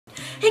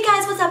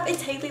guys, what's up?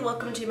 It's Hailey.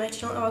 Welcome to my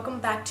channel and welcome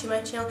back to my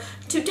channel.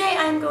 Today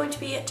I'm going to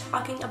be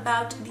talking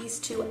about these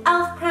two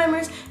e.l.f.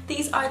 primers.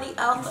 These are the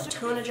e.l.f.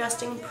 tone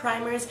adjusting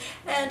primers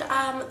and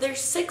they're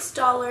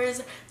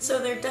 $6, so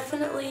they're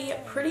definitely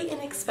pretty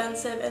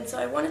inexpensive, and so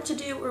I wanted to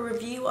do a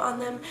review on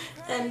them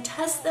and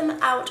test them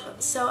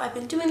out. So I've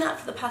been doing that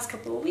for the past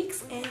couple of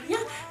weeks, and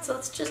yeah, so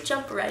let's just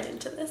jump right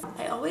into this.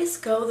 I always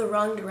go the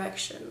wrong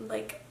direction.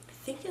 Like, I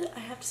think I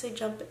have to say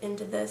jump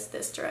into this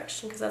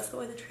direction because that's the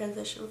way the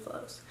transition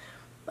flows.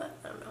 But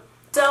I don't know.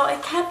 So I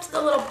kept the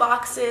little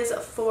boxes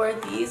for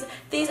these.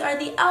 These are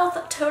the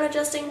e.l.f. tone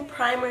adjusting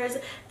primers,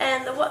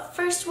 and the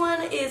first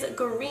one is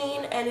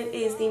green, and it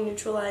is the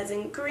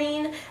neutralizing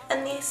green,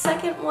 and the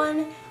second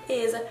one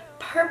is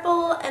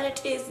purple, and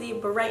it is the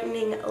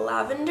brightening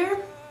lavender.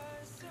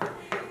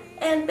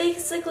 And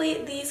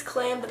basically these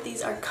claim that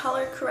these are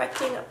color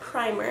correcting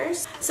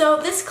primers.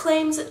 So this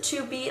claims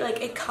to be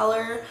like a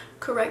color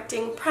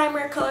correcting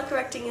primer. Color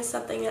correcting is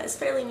something that is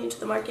fairly new to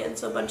the market, and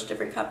so a bunch of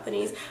different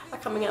companies are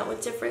coming out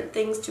with different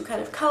things to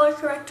kind of color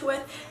correct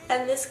with,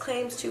 and this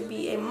claims to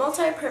be a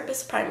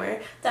multi-purpose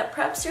primer that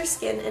preps your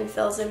skin and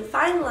fills in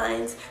fine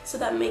lines so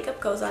that makeup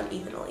goes on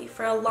evenly.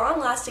 For a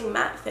long-lasting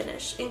matte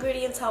finish,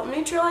 ingredients help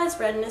neutralize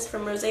redness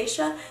from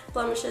rosacea,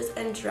 blemishes,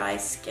 and dry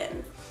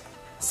skin.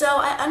 So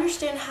I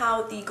understand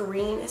how the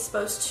green is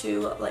supposed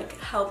to like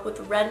help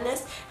with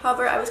redness.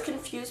 However, I was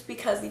confused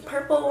because the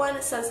purple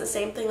one says the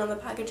same thing on the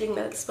packaging,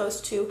 that it's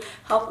supposed to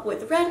help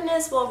with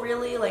redness, well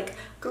really like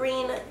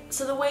green.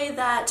 So the way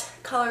that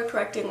color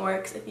correcting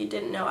works, if you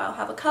didn't know, I'll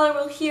have a color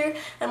wheel here,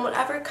 and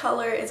whatever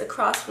color is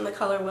across from the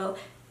color wheel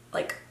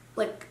like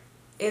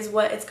is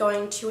what it's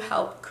going to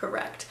help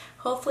correct.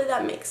 Hopefully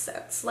that makes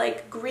sense.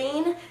 Like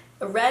green,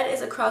 red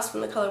is across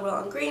from the color wheel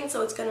on green,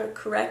 so it's going to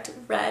correct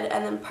red,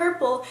 and then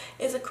purple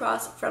is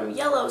across from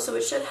yellow, so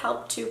it should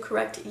help to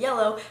correct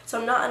yellow. So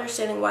I'm not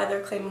understanding why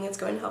they're claiming it's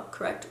going to help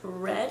correct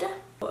red.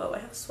 Whoa, I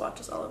have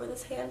swatches all over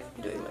this hand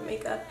from doing my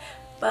makeup,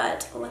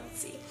 but let's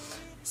see.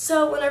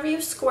 So whenever you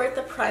squirt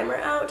the primer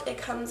out, it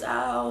comes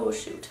out, oh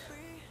shoot,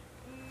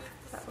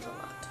 that was a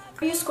lot.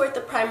 When you squirt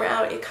the primer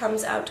out, it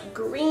comes out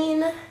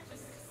green.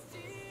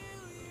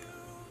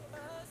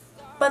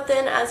 But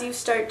then as you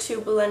start to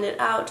blend it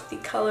out, the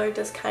color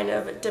does kind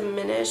of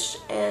diminish,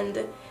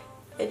 and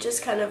it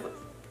just kind of,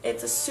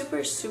 it's a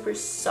super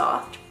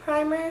soft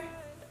primer.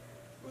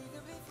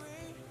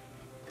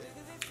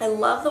 I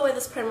love the way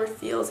this primer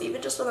feels, even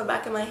just on the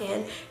back of my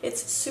hand.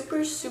 It's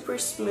super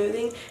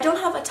smoothing. I don't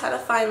have a ton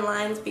of fine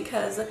lines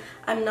because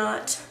I'm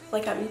not,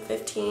 like, I'm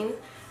 15.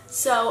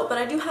 So, but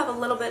I do have a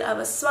little bit of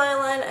a smile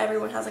line.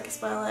 Everyone has like a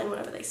smile line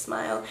whenever they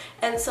smile.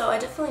 And so I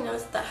definitely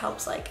noticed that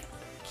helps like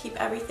keep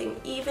everything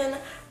even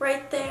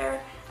right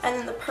there. And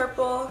then the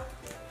purple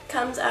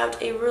comes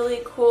out a really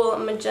cool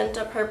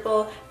magenta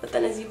purple, but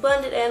then as you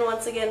blend it in,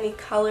 once again the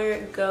color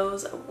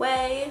goes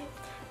away.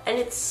 And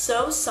it's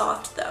so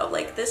soft though,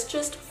 like this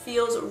just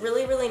feels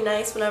really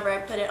nice whenever I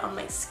put it on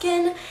my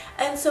skin.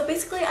 And so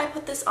basically I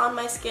put this on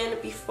my skin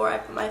before I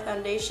put my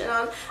foundation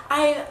on.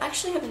 I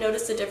actually have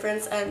noticed a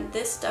difference, and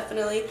this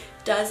definitely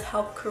does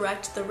help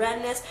correct the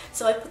redness.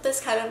 So I put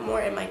this kind of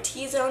more in my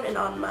T-zone and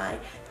on my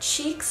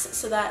cheeks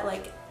so that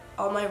like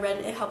all my red,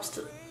 it helps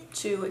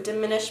to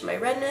diminish my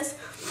redness.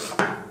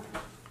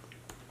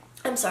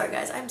 I'm sorry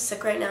guys, I'm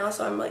sick right now,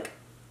 so I'm like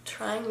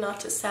trying not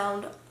to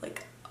sound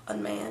like a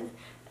man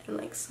and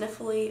like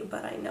sniffly,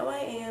 but I know I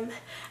am.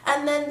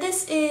 And then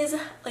this is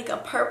like a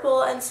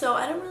purple, and so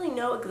I don't really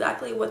know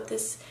exactly what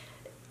this,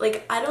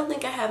 like I don't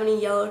think I have any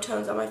yellow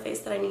tones on my face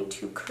that I need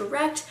to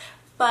correct,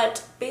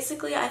 but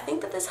basically I think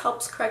that this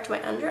helps correct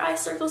my under eye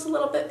circles a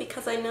little bit,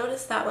 because I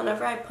noticed that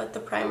whenever I put the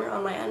primer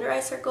on my under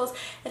eye circles,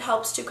 it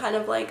helps to kind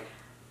of like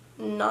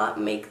not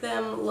make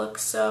them look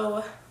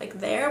so like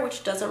there,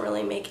 which doesn't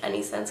really make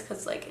any sense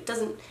because like it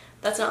doesn't,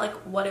 that's not like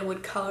what it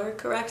would color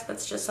correct.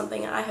 That's just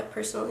something I have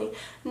personally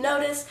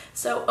noticed.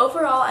 So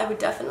overall I would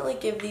definitely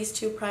give these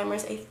two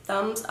primers a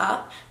thumbs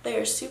up. They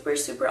are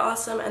super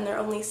awesome, and they're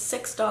only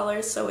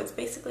 $6, so it's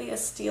basically a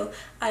steal.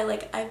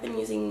 I've been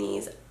using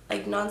these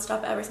like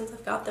non-stop ever since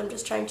I've got them,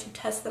 just trying to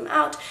test them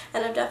out,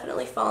 and I've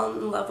definitely fallen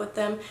in love with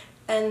them.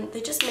 And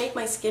they just make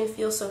my skin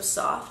feel so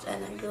soft,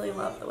 and I really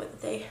love the way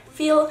that they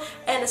feel.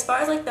 And as far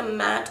as like the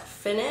matte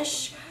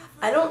finish,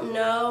 I don't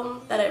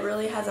know that it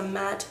really has a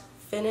matte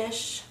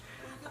finish.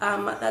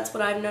 That's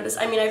what I've noticed.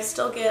 I mean, I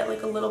still get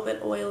like a little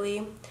bit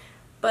oily,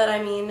 but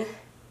I mean,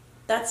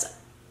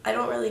 I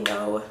don't really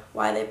know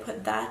why they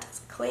put that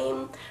as a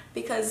claim,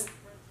 because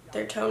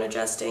they're tone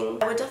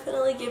adjusting. I would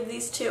definitely give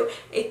these two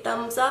a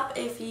thumbs up.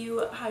 If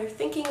you are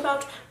thinking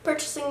about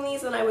purchasing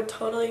these, then I would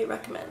totally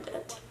recommend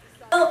it.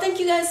 Well, thank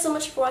you guys so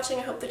much for watching.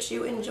 I hope that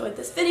you enjoyed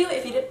this video.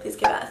 If you did, please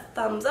give it a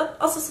thumbs up.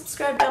 Also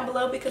subscribe down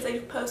below because I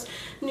do post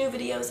new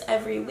videos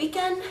every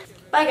weekend.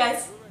 Bye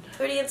guys.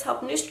 Ingredients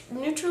help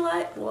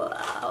neutralize.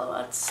 Wow,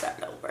 let's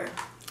start over.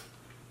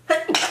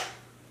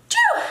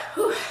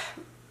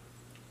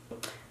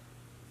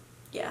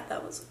 Yeah,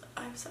 that was,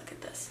 I suck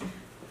at this.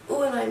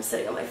 Ooh, and I'm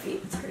sitting on my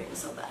feet. It's hurting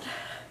so bad.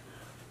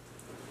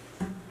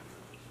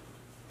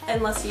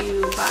 Unless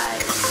you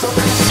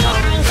buy